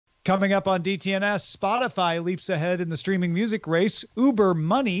Coming up on DTNS, Spotify leaps ahead in the streaming music race. Uber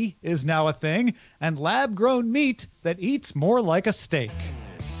money is now a thing, and lab-grown meat that eats more like a steak.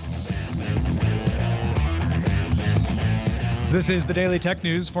 This is the Daily Tech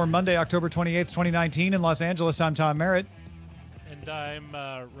News for Monday, October 28th, 2019 in Los Angeles. I'm Tom Merritt. And I'm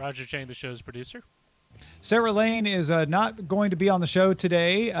Roger Chang, the show's producer. Sarah Lane is not going to be on the show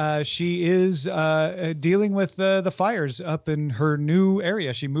today. She is dealing with the fires up in her new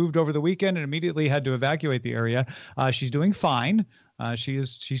area. She moved over the weekend and immediately had to evacuate the area. She's doing fine.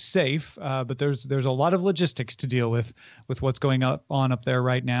 She's safe, but there's a lot of logistics to deal with what's going on up there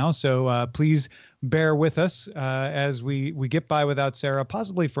right now. So please bear with us as we get by without Sarah,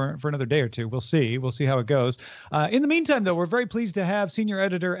 possibly for another day or two. We'll see how it goes. In the meantime, though, we're very pleased to have senior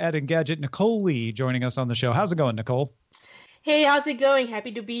editor at Engadget, Nicole Lee, joining us on the show. How's it going, Nicole? Hey, how's it going?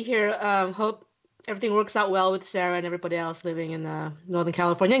 Happy to be here. Hope everything works out well with Sarah and everybody else living in Northern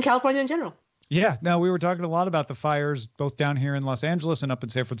California and California in general. Yeah, no, we were talking a lot about the fires both down here in Los Angeles and up in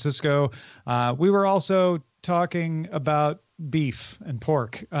San Francisco. We were also talking about beef and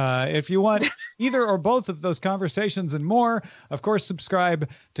pork. If you want either or both of those conversations and more, of course, subscribe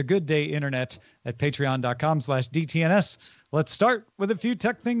to Good Day Internet at patreon.com/DTNS. Let's start with a few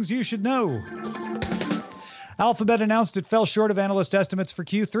tech things you should know. Alphabet announced it fell short of analyst estimates for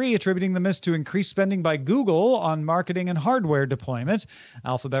Q3, attributing the miss to increased spending by Google on marketing and hardware deployment.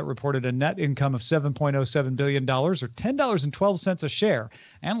 Alphabet reported a net income of $7.07 billion, or $10.12 a share.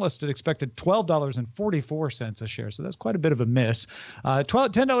 Analysts had expected $12.44 a share, so that's quite a bit of a miss.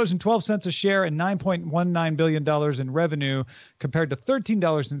 $10.12 a share and $9.19 billion in revenue compared to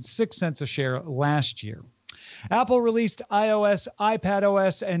 $13.06 a share last year. Apple released iOS,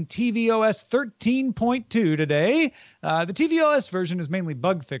 iPadOS, and tvOS 13.2 today. The tvOS version is mainly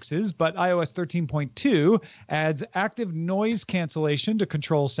bug fixes, but iOS 13.2 adds active noise cancellation to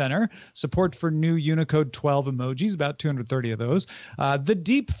Control Center, support for new Unicode 12 emojis, about 230 of those, the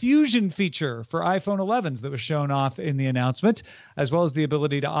Deep Fusion feature for iPhone 11s that was shown off in the announcement, as well as the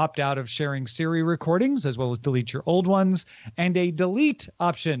ability to opt out of sharing Siri recordings, as well as delete your old ones, and a delete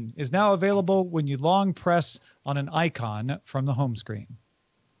option is now available when you long press on an icon from the home screen.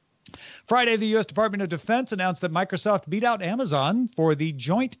 Friday, the U.S. Department of Defense announced that Microsoft beat out Amazon for the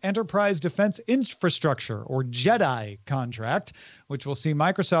Joint Enterprise Defense Infrastructure, or JEDI, contract, which will see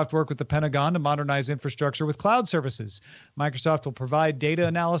Microsoft work with the Pentagon to modernize infrastructure with cloud services. Microsoft will provide data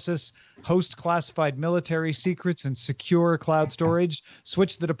analysis, host classified military secrets, and secure cloud storage,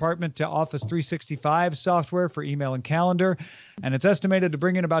 switch the department to Office 365 software for email and calendar, and it's estimated to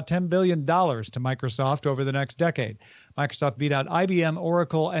bring in about $10 billion to Microsoft over the next decade. Microsoft beat out IBM,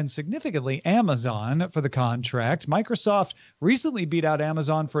 Oracle, and significantly Amazon for the contract. Microsoft recently beat out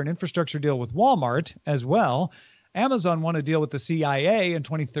Amazon for an infrastructure deal with Walmart as well. Amazon won a deal with the CIA in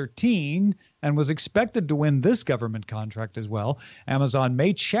 2013 and was expected to win this government contract as well. Amazon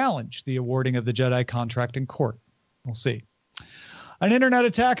may challenge the awarding of the JEDI contract in court. We'll see. An internet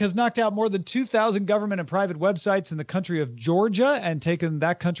attack has knocked out more than 2,000 government and private websites in the country of Georgia and taken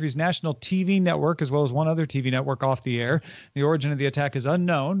that country's national TV network, as well as one other TV network, off the air. The origin of the attack is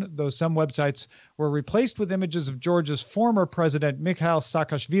unknown, though some websites were replaced with images of Georgia's former president, Mikhail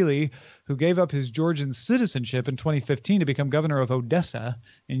Saakashvili, who gave up his Georgian citizenship in 2015 to become governor of Odessa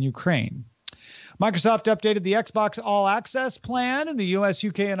in Ukraine. Microsoft updated the Xbox All Access plan in the US,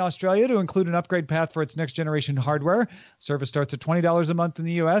 UK, and Australia to include an upgrade path for its next-generation hardware. Service starts at $20 a month in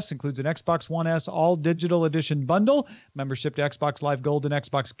the US, includes an Xbox One S All-Digital Edition bundle, membership to Xbox Live Gold and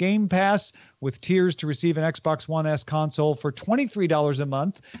Xbox Game Pass, with tiers to receive an Xbox One S console for $23 a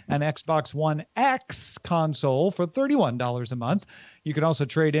month and Xbox One X console for $31 a month. You can also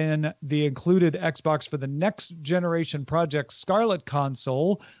trade in the included Xbox for the next-generation Project Scarlet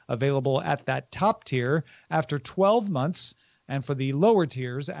console, available at that top tier after 12 months, and for the lower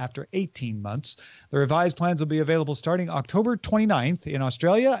tiers after 18 months. The revised plans will be available starting October 29th in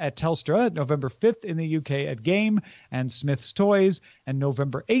Australia at Telstra, November 5th in the UK at Game and Smith's Toys, and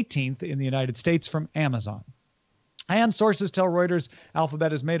November 18th in the United States from Amazon. And sources tell Reuters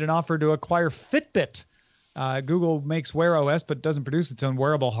Alphabet has made an offer to acquire Fitbit. Google makes Wear OS but doesn't produce its own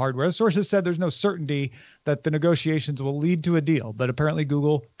wearable hardware. Sources said there's no certainty that the negotiations will lead to a deal, but apparently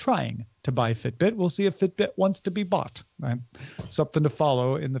Google trying to buy Fitbit. We'll see if Fitbit wants to be bought. Right? Something to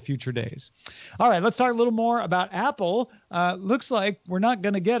follow in the future days. All right, let's talk a little more about Apple. Looks like we're not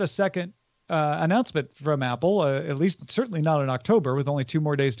going to get a second announcement from Apple, at least certainly not in October, with only 2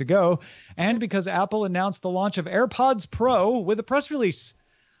 more days to go. And because Apple announced the launch of AirPods Pro with a press release.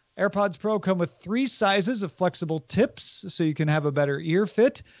 AirPods Pro come with 3 sizes of flexible tips so you can have a better ear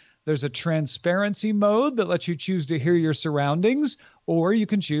fit. There's a transparency mode that lets you choose to hear your surroundings, or you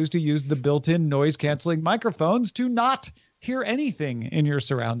can choose to use the built-in noise canceling microphones to not hear anything in your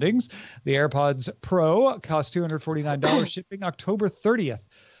surroundings. The AirPods Pro cost $249 shipping October 30th.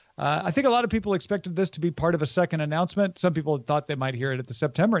 I think a lot of people expected this to be part of a second announcement. Some people thought they might hear it at the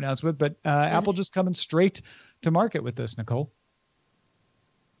September announcement, but Apple just coming straight to market with this, Nicole.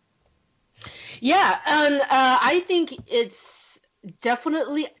 Yeah, and I think it's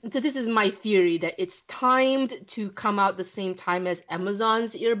definitely, so this is my theory, that it's timed to come out the same time as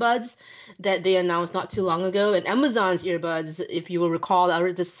Amazon's earbuds that they announced not too long ago. And Amazon's earbuds, if you will recall,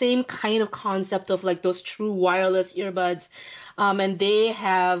 are the same kind of concept of like those true wireless earbuds. And they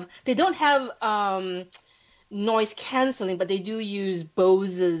don't have noise canceling, but they do use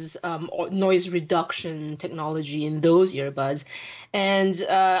Bose's noise reduction technology in those earbuds. And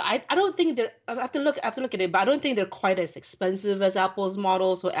I don't think I have to look at it, but I don't think they're quite as expensive as Apple's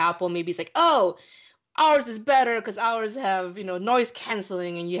model. So Apple maybe is like, oh, ours is better because ours have, noise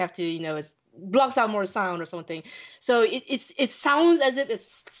canceling, and you have to, it blocks out more sound or something. So it sounds as if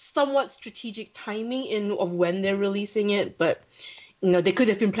it's somewhat strategic timing of when they're releasing it, but they could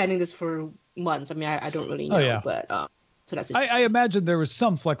have been planning this for months. I mean, I don't really know, but so that's I imagine there was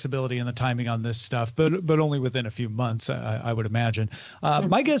some flexibility in the timing on this stuff, but only within a few months, I would imagine.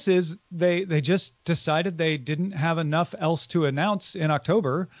 My guess is they just decided they didn't have enough else to announce in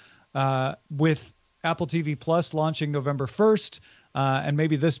October, with Apple TV Plus launching November 1st, and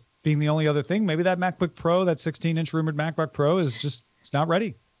maybe this being the only other thing. Maybe that MacBook Pro, that 16-inch rumored MacBook Pro, it's not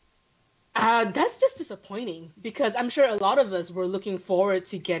ready. That's just disappointing, because I'm sure a lot of us were looking forward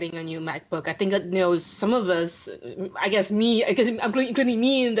to getting a new MacBook. I think that, some of us, I guess including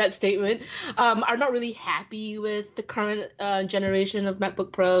me in that statement, are not really happy with the current generation of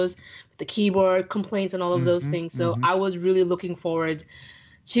MacBook Pros, the keyboard complaints and all of those things. So I was really looking forward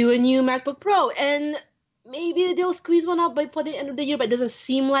to a new MacBook Pro, and maybe they'll squeeze one out before the end of the year, but it doesn't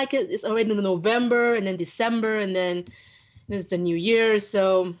seem like it. It's already November, and then December, and then there's the new year.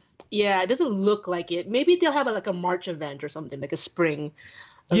 So yeah, it doesn't look like it. Maybe they'll have a March event or something, like a spring.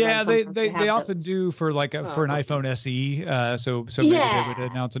 Yeah, they often do for for an iPhone SE. So maybe they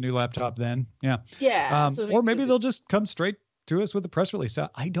would announce a new laptop then. Yeah. Yeah. Or maybe they'll just come straight to us with a press release.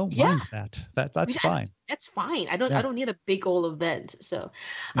 I don't mind that. That's fine. That's fine. I don't need a big old event. So,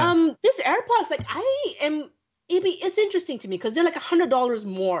 this AirPods, it's interesting to me because they're like $100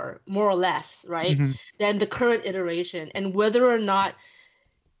 more or less, right, than the current iteration, and whether or not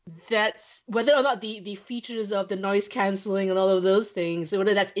the features of the noise canceling and all of those things,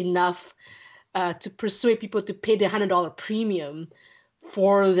 whether that's enough to persuade people to pay the $100 premium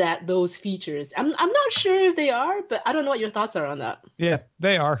for those features. I'm not sure if they are, but I don't know what your thoughts are on that. Yeah,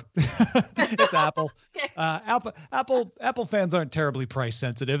 they are. It's Apple. Okay. Apple fans aren't terribly price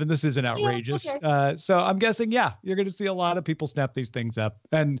sensitive, and this isn't outrageous. Yeah, okay. So I'm guessing, you're going to see a lot of people snap these things up,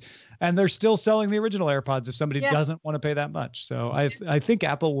 and they're still selling the original AirPods if somebody doesn't want to pay that much. So I think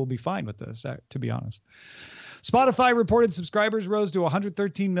Apple will be fine with this, to be honest. Spotify reported subscribers rose to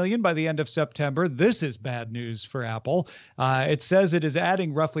 113 million by the end of September. This is bad news for Apple. It says it is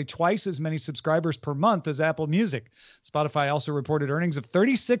adding roughly twice as many subscribers per month as Apple Music. Spotify also reported earnings of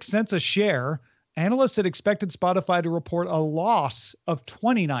 36 cents a share. Analysts had expected Spotify to report a loss of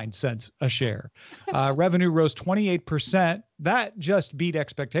 29 cents a share. Revenue rose 28%. That just beat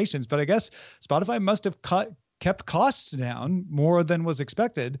expectations, but I guess Spotify must have kept costs down more than was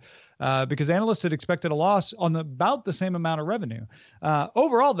expected, because analysts had expected a loss on about the same amount of revenue.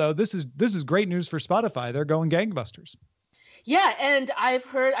 Overall, though, this is great news for Spotify. They're going gangbusters. Yeah, and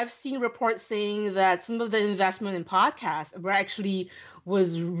I've seen reports saying that some of the investment in podcasts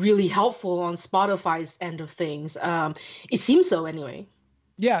was really helpful on Spotify's end of things. It seems so anyway.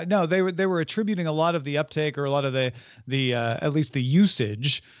 Yeah, no, they were attributing a lot of the uptake, or a lot of the at least the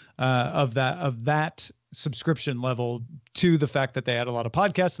usage of that subscription level, to the fact that they had a lot of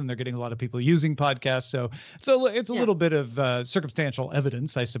podcasts and they're getting a lot of people using podcasts. So it's a little bit of circumstantial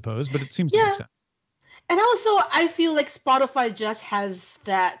evidence, I suppose, but it seems to make sense. And also, I feel like Spotify just has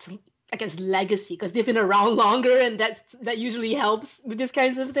that, I guess, legacy, because they've been around longer, and that usually helps with these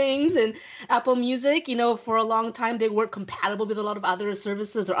kinds of things. And Apple Music, for a long time, they weren't compatible with a lot of other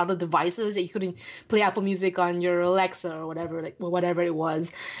services or other devices. You couldn't play Apple Music on your Alexa or whatever it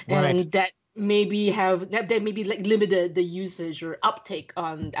was. Right. And that maybe limited the usage or uptake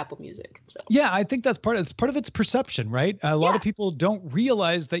on Apple Music. So. Yeah, I think that's part of its perception, right? A lot of people don't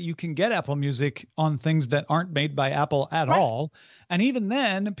realize that you can get Apple Music on things that aren't made by Apple at all. And even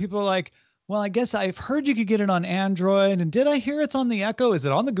then, people are like, Well, I guess I've heard you could get it on Android. And did I hear it's on the Echo? Is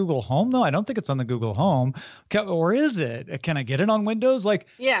it on the Google Home, though? I don't think it's on the Google Home. Or is it? Can I get it on Windows? Like,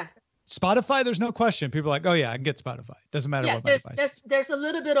 Yeah. Spotify, there's no question. People are like, oh, yeah, I can get Spotify. Doesn't matter what my device. There's a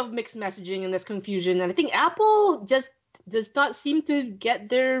little bit of mixed messaging and there's confusion. And I think Apple just does not seem to get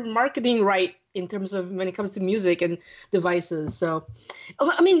their marketing right in terms of when it comes to music and devices. So,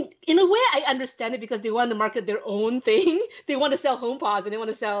 I mean, in a way, I understand it because they want to market their own thing. They want to sell HomePods and they want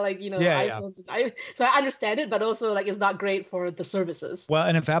to sell iPhones. Yeah. So I understand it, but also like it's not great for the services. Well,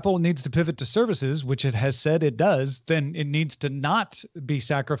 and if Apple needs to pivot to services, which it has said it does, then it needs to not be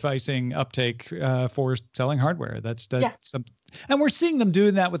sacrificing uptake for selling hardware. That's something. And we're seeing them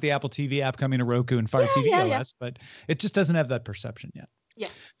doing that with the Apple TV app coming to Roku and Fire TV OS, but it just doesn't have that perception yet. Yeah.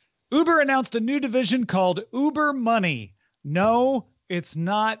 Uber announced a new division called Uber Money. No, it's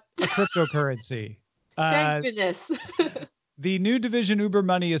not a cryptocurrency. Thank goodness. The new division, Uber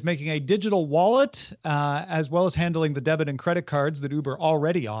Money, is making a digital wallet as well as handling the debit and credit cards that Uber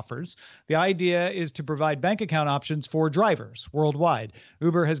already offers. The idea is to provide bank account options for drivers worldwide.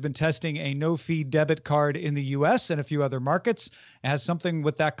 Uber has been testing a no-fee debit card in the U.S. and a few other markets. It has something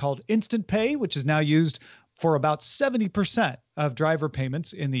with that called Instant Pay, which is now used for about 70% of driver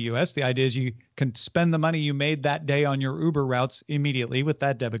payments in the U.S. The idea is you can spend the money you made that day on your Uber routes immediately with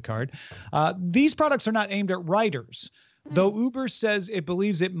that debit card. These products are not aimed at riders, though Uber says it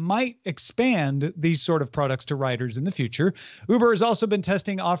believes it might expand these sort of products to riders in the future. Uber has also been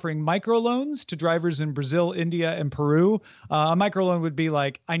testing offering microloans to drivers in Brazil, India, and Peru. A microloan would be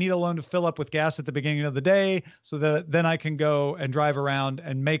like, I need a loan to fill up with gas at the beginning of the day so that then I can go and drive around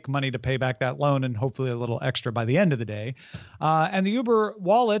and make money to pay back that loan and hopefully a little extra by the end of the day. And the Uber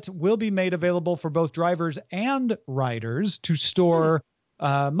wallet will be made available for both drivers and riders to store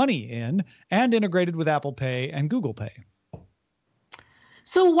money in and integrated with Apple Pay and Google Pay.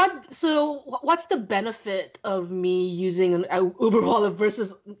 So what's the benefit of me using an Uber wallet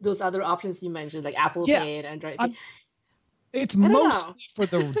versus those other options you mentioned, like Apple Pay and Android Pay? It's mostly for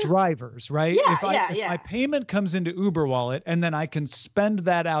the drivers, right? If my payment comes into Uber Wallet and then I can spend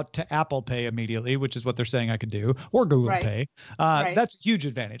that out to Apple Pay immediately, which is what they're saying I could do, or Google Pay, that's a huge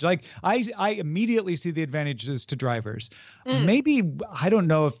advantage. Like I immediately see the advantages to drivers. Maybe, I don't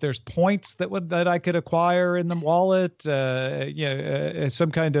know if there's points that I could acquire in the wallet,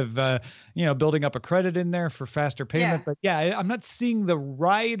 some kind of, building up a credit in there for faster payment. But I'm not seeing the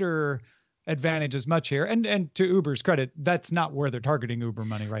rider advantage as much here, and to Uber's credit, that's not where they're targeting Uber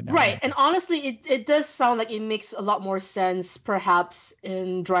Money right now. Right, and honestly, it does sound like it makes a lot more sense, perhaps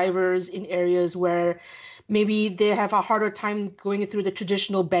in drivers in areas where maybe they have a harder time going through the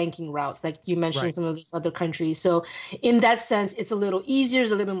traditional banking routes, like you mentioned in some of these other countries. So in that sense, it's a little easier, it's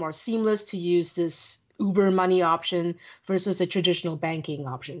a little bit more seamless to use this Uber Money option versus a traditional banking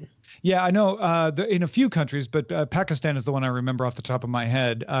option. Yeah, I know in a few countries, but Pakistan is the one I remember off the top of my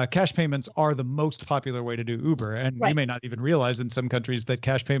head. Cash payments are the most popular way to do Uber. And you may not even realize in some countries that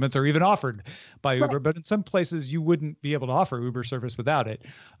cash payments are even offered by Uber. But in some places, you wouldn't be able to offer Uber service without it.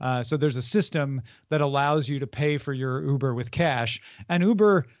 So there's a system that allows you to pay for your Uber with cash. And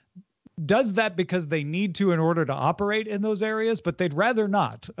Uber does that because they need to in order to operate in those areas, but they'd rather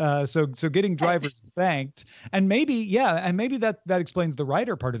not. So getting drivers banked, and maybe that explains the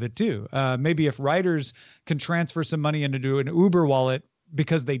rider part of it too. Maybe if riders can transfer some money into an Uber wallet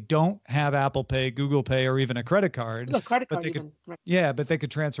because they don't have Apple Pay, Google Pay, or even a credit card. But they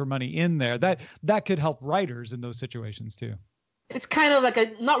could transfer money in there. That could help riders in those situations too. It's kind of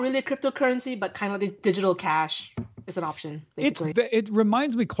like not really a cryptocurrency, but kind of the digital cash is an option, basically. It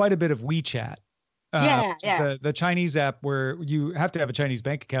reminds me quite a bit of WeChat. The Chinese app where you have to have a Chinese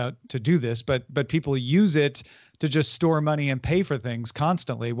bank account to do this, but people use it to just store money and pay for things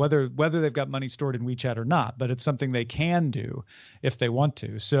constantly, whether they've got money stored in WeChat or not. But it's something they can do if they want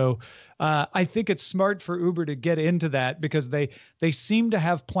to. So I think it's smart for Uber to get into that because they seem to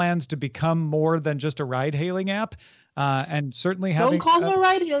have plans to become more than just a ride-hailing app. And certainly having don't call them a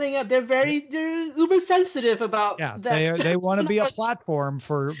ride-hailing app. They're uber sensitive about that. They want to be a platform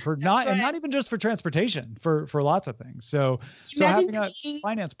for not and not even just for transportation, for lots of things. So having a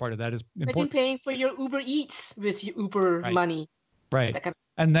finance part of that is important. Imagine paying for your Uber Eats with your Uber money. Right.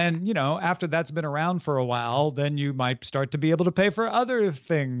 And then, after that's been around for a while, then you might start to be able to pay for other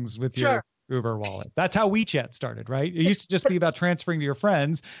things with your Uber wallet. That's how WeChat started, right? It used to just be about transferring to your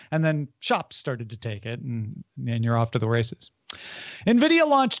friends, and then shops started to take it, and you're off to the races. Nvidia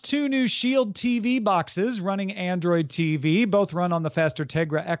launched 2 new Shield TV boxes running Android TV. Both run on the faster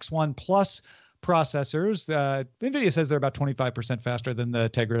Tegra X1 Plus processors. Nvidia says they're about 25% faster than the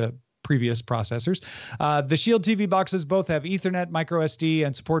Tegra previous processors. The Shield TV boxes both have Ethernet, micro SD,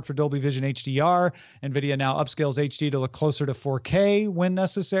 and support for Dolby Vision HDR. Nvidia now upscales HD to look closer to 4K when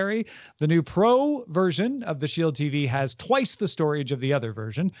necessary. The new Pro version of the Shield TV has twice the storage of the other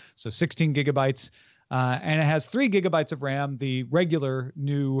version, so 16 gigabytes. And it has 3 gigabytes of RAM. The regular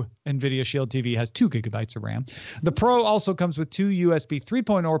new NVIDIA Shield TV has 2 gigabytes of RAM. The Pro also comes with 2 USB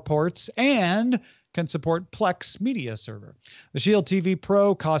 3.0 ports and can support Plex Media Server. The Shield TV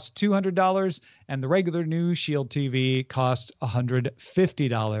Pro costs $200, and the regular new Shield TV costs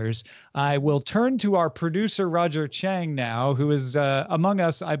 $150. I will turn to our producer, Roger Chang, now, who is among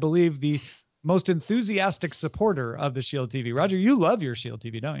us, I believe, the most enthusiastic supporter of the Shield TV. Roger, you love your Shield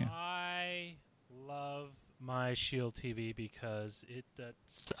TV, don't you? My Shield TV because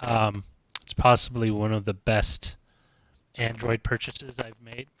it's possibly one of the best Android purchases I've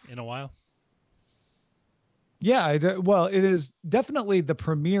made in a while. Yeah, well, it is definitely the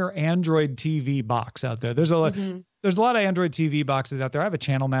premier Android TV box out there. There's a lot of Android TV boxes out there. I have a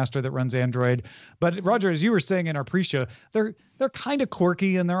Channel Master that runs Android, but Roger, as you were saying in our pre-show, they're kind of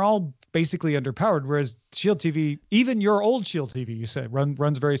quirky and they're all basically underpowered. Whereas Shield TV, even your old Shield TV, you said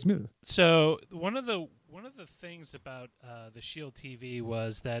runs very smooth. So one of the things about the Shield TV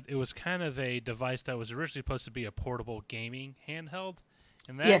was that it was kind of a device that was originally supposed to be a portable gaming handheld.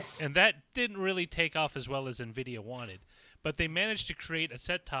 And that didn't really take off as well as Nvidia wanted. But they managed to create a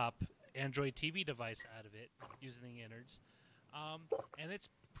set-top Android TV device out of it using the innards. And it's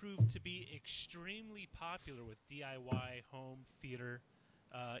proved to be extremely popular with DIY home theater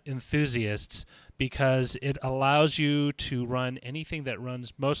enthusiasts because it allows you to run anything that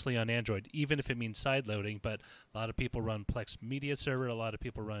runs mostly on Android, even if it means side-loading. But a lot of people run Plex Media Server. A lot of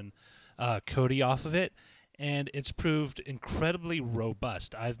people run Kodi off of it. And it's proved incredibly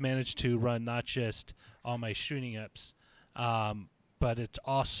robust. I've managed to run not just all my shooting apps, but it's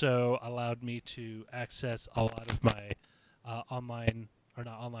also allowed me to access a lot of my online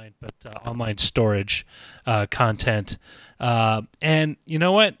storage content. And you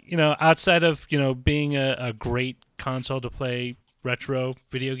know what? Outside of being a great console to play retro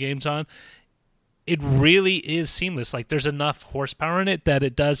video games on, it really is seamless. Like there's enough horsepower in it that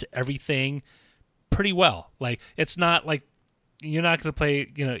it does everything pretty well. Like it's not like you're not going to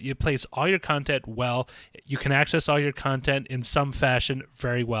play, you place all your content well. You can access all your content in some fashion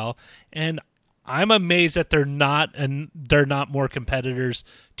very well. And I'm amazed that they're not more competitors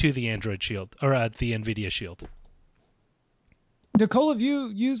to the Android Shield or the Nvidia Shield. Nicole, have you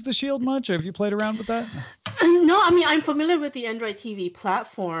used the Shield much? Have you played around with that? No, I mean I'm familiar with the Android TV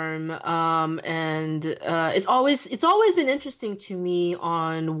platform, and it's always been interesting to me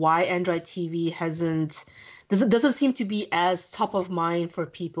on why Android TV doesn't seem to be as top of mind for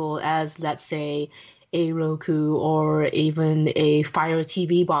people as, let's say, a Roku or even a Fire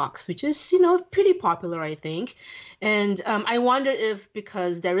TV box, which is pretty popular, I think. And I wonder if,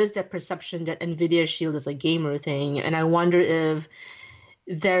 because there is that perception that Nvidia Shield is a gamer thing, and I wonder if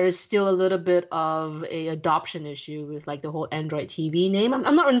there is still a little bit of a adoption issue with like the whole Android TV name.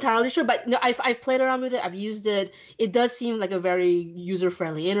 I'm not entirely sure, but I've played around with it. I've used it. It does seem like a very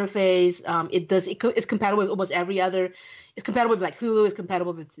user-friendly interface. It's compatible with almost every other. It's compatible with like Hulu. It's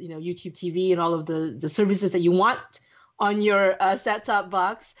compatible with YouTube TV and all of the services that you want on your set-top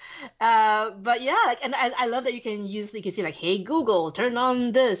box. But yeah, and I love that you can see like, hey Google, turn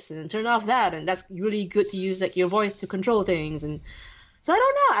on this and turn off that, and that's really good to use like your voice to control things. And so I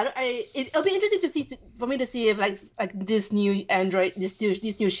don't know. It'll be interesting for me to see if like this new Android, this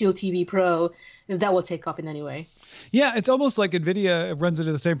new Shield TV Pro, if that will take off in any way. Yeah, it's almost like Nvidia runs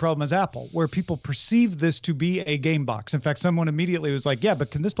into the same problem as Apple, where people perceive this to be a game box. In fact, someone immediately was like, "Yeah, but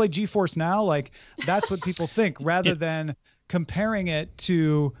can this play GeForce Now?" Like that's what people think, rather than comparing it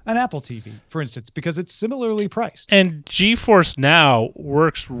to an Apple TV, for instance, because it's similarly priced. And GeForce Now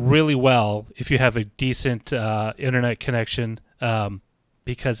works really well if you have a decent internet connection.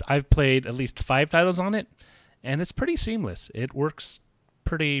 Because I've played at least 5 titles on it, and it's pretty seamless. It works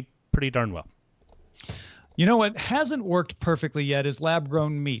pretty darn well. You know what hasn't worked perfectly yet is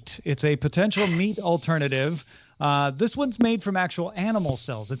lab-grown meat. It's a potential meat alternative. This one's made from actual animal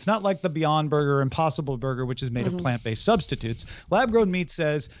cells. It's not like the Beyond Burger, Impossible Burger, which is made of plant-based substitutes. Lab-grown meat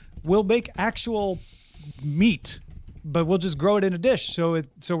says we'll make actual meat, but we'll just grow it in a dish, so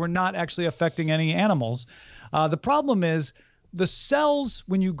we're not actually affecting any animals. The problem is, the cells,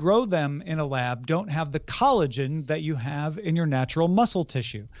 when you grow them in a lab, don't have the collagen that you have in your natural muscle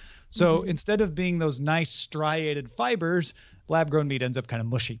tissue. So instead of being those nice striated fibers, lab-grown meat ends up kind of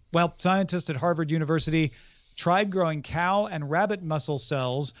mushy. Well, scientists at Harvard University tried growing cow and rabbit muscle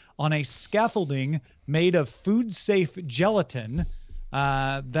cells on a scaffolding made of food-safe gelatin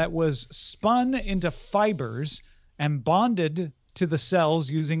that was spun into fibers and bonded to the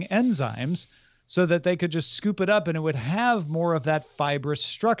cells using enzymes so that they could just scoop it up and it would have more of that fibrous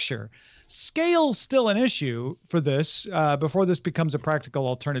structure. Scale's still an issue for this before this becomes a practical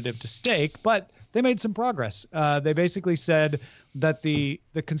alternative to steak, but they made some progress. They basically said that the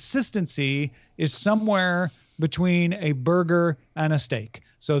consistency is somewhere between a burger and a steak.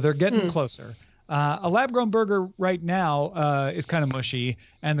 So they're getting closer. A lab-grown burger right now is kind of mushy,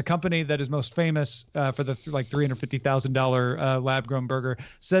 and the company that is most famous for the $350,000 lab-grown burger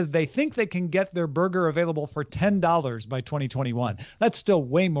says they think they can get their burger available for $10 by 2021. That's still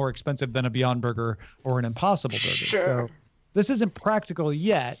way more expensive than a Beyond Burger or an Impossible Burger. Sure. So this isn't practical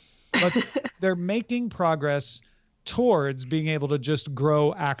yet, but they're making progress towards being able to just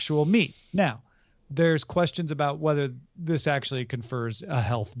grow actual meat. Now, there's questions about whether this actually confers a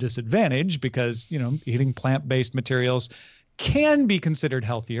health disadvantage because, eating plant-based materials can be considered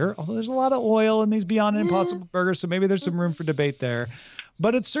healthier, although there's a lot of oil in these Beyond and Impossible burgers, so maybe there's some room for debate there.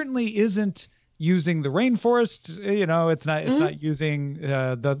 But it certainly isn't using the rainforest. It's not using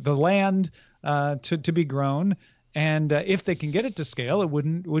the land to be grown. And if they can get it to scale, it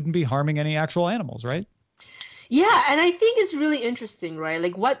wouldn't be harming any actual animals, right? Yeah, and I think it's really interesting,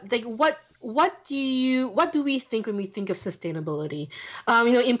 right? What do we think when we think of sustainability?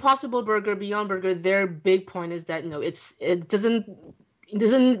 Impossible Burger, Beyond Burger, their big point is that it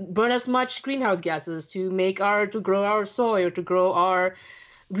doesn't burn as much greenhouse gases to grow our soy or to grow our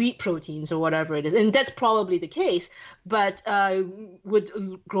wheat proteins or whatever it is, and that's probably the case. But would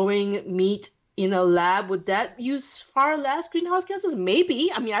growing meat in a lab, would that use far less greenhouse gases?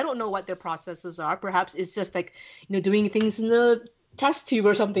 Maybe. I mean, I don't know what their processes are. Perhaps it's just doing things in the test tube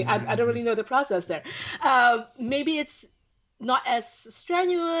or something. I don't really know the process there. Maybe it's not as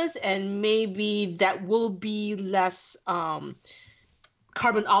strenuous, and maybe that will be less carbon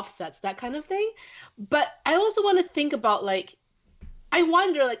offsets, that kind of thing. But I also want to think about I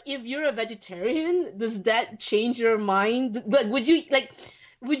wonder if you're a vegetarian, does that change your mind? Would you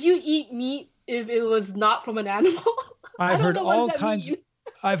eat meat if it was not from an animal? I've heard all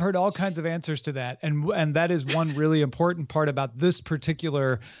kinds of answers to that. And that is one really important part about this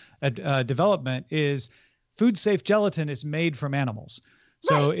particular development is food safe gelatin is made from animals.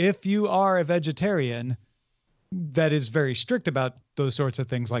 So if you are a vegetarian that is very strict about those sorts of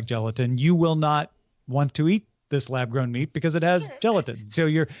things like gelatin, you will not want to eat this lab grown meat because it has gelatin. So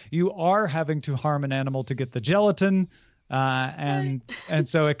you are having to harm an animal to get the gelatin. And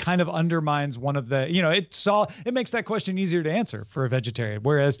so it kind of undermines one of the, it makes that question easier to answer for a vegetarian.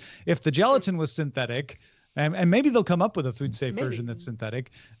 Whereas if the gelatin was synthetic, and maybe they'll come up with a food safe version that's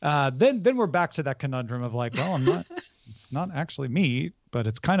synthetic, then we're back to that conundrum of it's not actually meat, but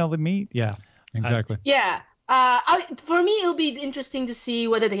it's kind of the meat. Yeah, exactly. For me, it'll be interesting to see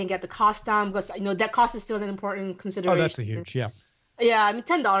whether they can get the cost down, because that cost is still an important consideration. Oh, that's a huge, yeah. Yeah, I mean,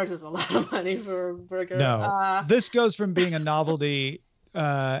 $10 is a lot of money for a burger. No, this goes from being a novelty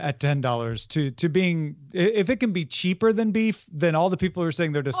at $10 to being, if it can be cheaper than beef, then all the people who are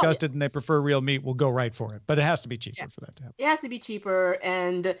saying they're disgusted and they prefer real meat will go right for it. But it has to be cheaper for that to happen. It has to be cheaper,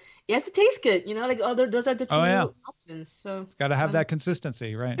 and it has to taste good. Those are the two options. So it's got to have that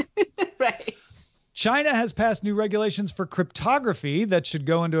consistency, right? Right. China has passed new regulations for cryptography that should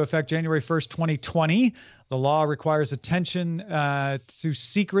go into effect January 1st, 2020. The law requires attention to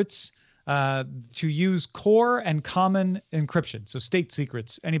secrets to use core and common encryption. So state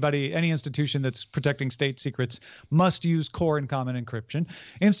secrets, any institution that's protecting state secrets must use core and common encryption.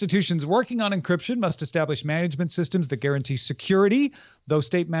 Institutions working on encryption must establish management systems that guarantee security, though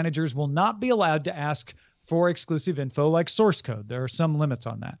state managers will not be allowed to ask for exclusive info like source code. There are some limits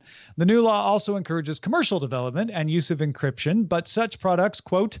on that. The new law also encourages commercial development and use of encryption, but such products,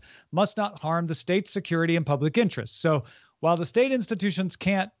 quote, must not harm the state's security and public interest. So while the state institutions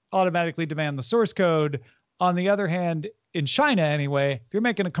can't automatically demand the source code, on the other hand, in China anyway, if you're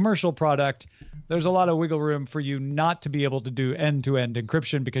making a commercial product, there's a lot of wiggle room for you not to be able to do end-to-end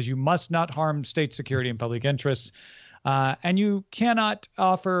encryption because you must not harm state security and public interests. And you cannot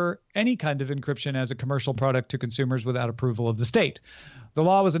offer any kind of encryption as a commercial product to consumers without approval of the state. The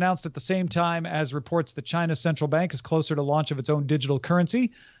law was announced at the same time as reports that China's central bank is closer to launch of its own digital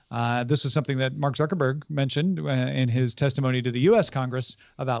currency. This was something that Mark Zuckerberg mentioned in his testimony to the U.S. Congress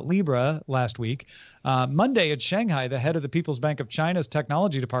about Libra last week. Monday at Shanghai, the head of the People's Bank of China's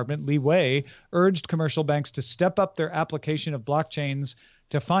technology department, Li Wei, urged commercial banks to step up their application of blockchains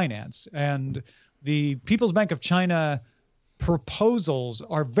to finance. And the People's Bank of China proposals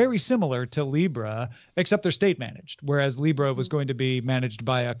are very similar to Libra, except they're state managed, whereas Libra was going to be managed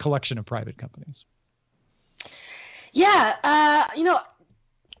by a collection of private companies. Yeah,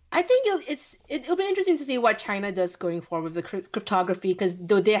 I think it'll be interesting to see what China does going forward with the cryptography, because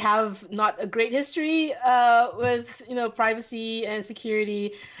though they have not a great history with privacy and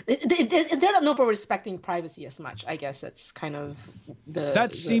security, they're not known for respecting privacy as much. I guess that's kind of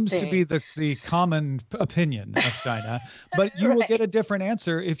that seems to be the common opinion of China, but you will get a different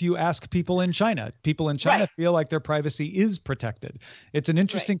answer if you ask people in China. People in China feel like their privacy is protected. It's an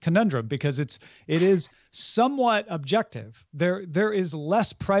interesting conundrum because it is somewhat objective. There is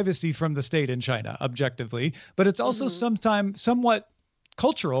less privacy from the state in China objectively, but it's also sometimes somewhat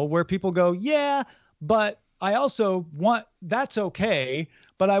cultural, where people go, yeah, but I also want, that's okay,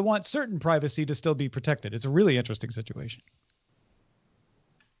 but I want certain privacy to still be protected. It's a really interesting situation.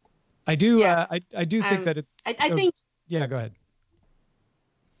 I do think that I think. Yeah, go ahead.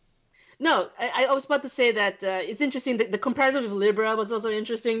 No, I was about to say that it's interesting that the comparison with Libra was also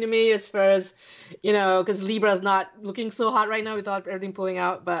interesting to me, as far as, because Libra is not looking so hot right now without everything pulling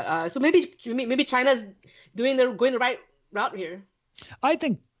out. But so maybe China's going the right route here. I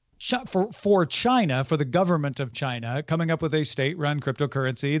think for China, for the government of China, coming up with a state-run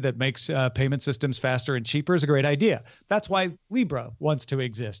cryptocurrency that makes payment systems faster and cheaper is a great idea. That's why Libra wants to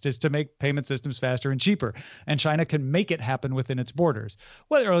exist, is to make payment systems faster and cheaper. And China can make it happen within its borders.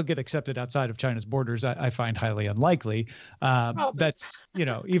 Whether it'll get accepted outside of China's borders, I find highly unlikely. That's,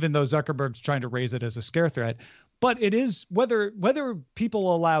 even though Zuckerberg's trying to raise it as a scare threat. But it is, whether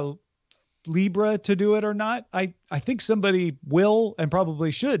people allow Libra to do it or not, I think somebody will and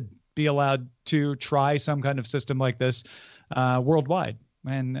probably should be allowed to try some kind of system like this worldwide.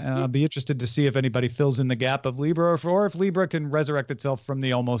 And I'll be interested to see if anybody fills in the gap of Libra, or if Libra can resurrect itself from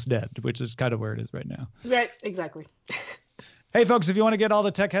the almost dead, which is kind of where it is right now. Right, exactly. Hey, folks, if you want to get all the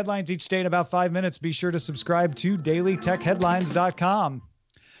tech headlines each day in about 5 minutes, be sure to subscribe to dailytechheadlines.com.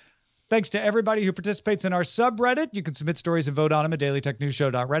 Thanks to everybody who participates in our subreddit. You can submit stories and vote on them at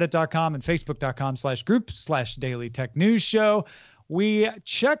dailytechnewsshow.reddit.com and facebook.com/group/dailytechnewsshow. We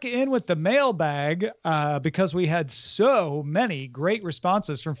check in with the mailbag because we had so many great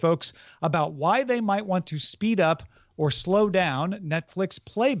responses from folks about why they might want to speed up or slow down Netflix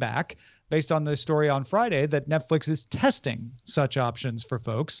playback, based on the story on Friday that Netflix is testing such options for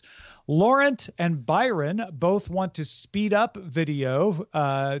folks. Laurent and Byron both want to speed up video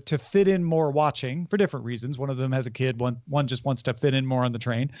to fit in more watching for different reasons. One of them has a kid. One just wants to fit in more on the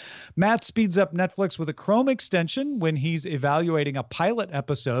train. Matt speeds up Netflix with a Chrome extension when he's evaluating a pilot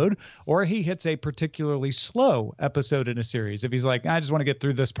episode, or he hits a particularly slow episode in a series. If he's like, I just want to get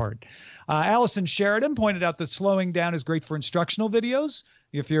through this part. Allison Sheridan pointed out that slowing down is great for instructional videos.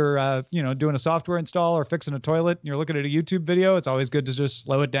 If you're, doing a software install or fixing a toilet and you're looking at a YouTube video, it's always good to just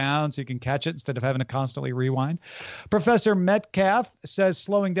slow it down so you can catch it instead of having to constantly rewind. Professor Metcalf says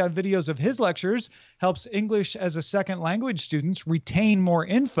slowing down videos of his lectures helps English as a second language students retain more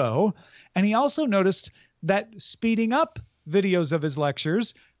info. And he also noticed that speeding up videos of his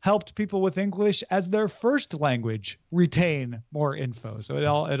lectures helped people with English as their first language retain more info. So it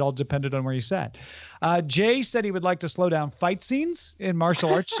all depended on where you sat. Jay said he would like to slow down fight scenes in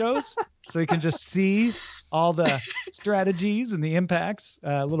martial arts shows so he can just see all the strategies and the impacts.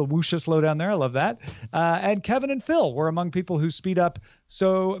 A little whoosha slowdown there. I love that. And Kevin and Phil were among people who speed up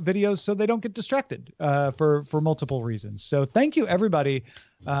videos so they don't get distracted for multiple reasons. So thank you, everybody,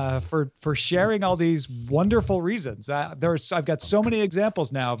 for sharing all these wonderful reasons. I've got so many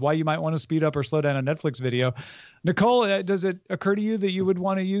examples now of why you might want to speed up or slow down a Netflix video. Nicole, does it occur to you that you would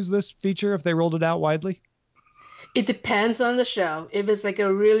want to use this feature if they rolled it out widely? It depends on the show. If it's like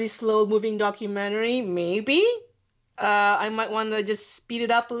a really slow moving documentary, maybe I might want to just speed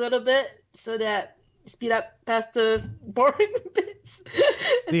it up a little bit so that speed up past the boring bits.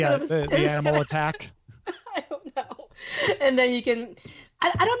 The animal attack. I don't know. And then you can,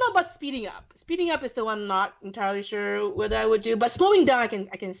 I don't know about speeding up. Speeding up is the one I'm not entirely sure what I would do, but slowing down, I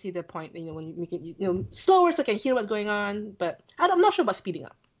can see the point. When you make it slower so I can hear what's going on, but I'm not sure about speeding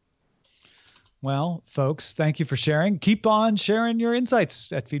up. Well, folks, thank you for sharing. Keep on sharing your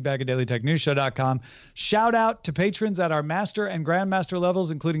insights at feedback@dailytechnewsshow.com. Shout out to patrons at our master and grandmaster levels,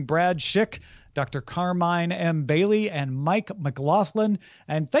 including Brad Schick, Dr. Carmine M. Bailey, and Mike McLaughlin.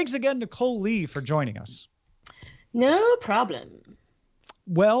 And thanks again, Nicole Lee, for joining us. No problem.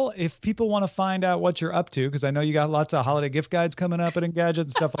 Well, if people want to find out what you're up to, because I know you got lots of holiday gift guides coming up at Engadget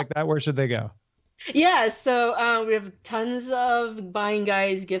and stuff like that, where should they go? Yeah, so we have tons of buying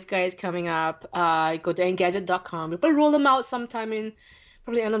guides, gift guides coming up. Go to Engadget.com. We'll roll them out sometime in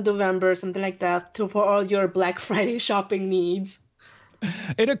probably end of November, something like that, for all your Black Friday shopping needs.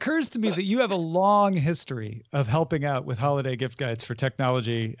 It occurs to me that you have a long history of helping out with holiday gift guides for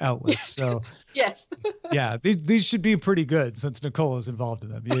technology outlets. So yes. Yeah, these should be pretty good since Nicole is involved in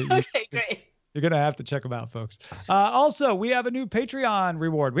them. Okay, great. You're going to have to check them out, folks. Also, we have a new Patreon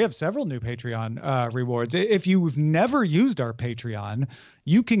reward. We have several new Patreon rewards. If you've never used our Patreon,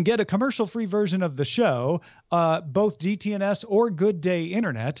 you can get a commercial-free version of the show, both DTNS or Good Day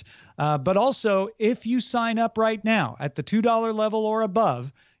Internet. But also, if you sign up right now at the $2 level or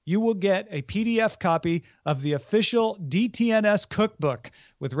above, you will get a PDF copy of the official DTNS cookbook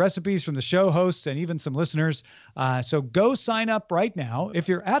with recipes from the show hosts and even some listeners. So go sign up right now. If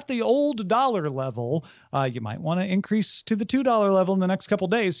you're at the old dollar level, you might want to increase to the $2 level in the next couple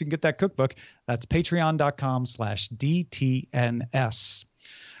days so you can get that cookbook. That's patreon.com/DTNS.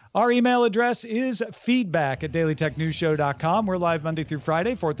 Our email address is feedback@dailytechnewsshow.com. We're live Monday through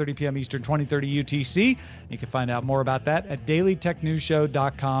Friday, 4:30 p.m. Eastern, 20:30 UTC. You can find out more about that at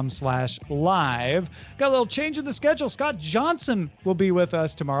dailytechnewsshow.com/live. Got a little change in the schedule. Scott Johnson will be with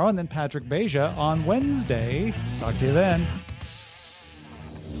us tomorrow, and then Patrick Beja on Wednesday. Talk to you then.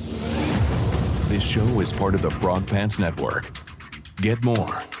 This show is part of the Frog Pants Network. Get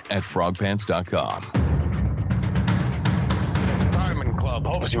more at frogpants.com. Diamond Club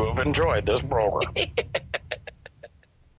hopes you have enjoyed this program.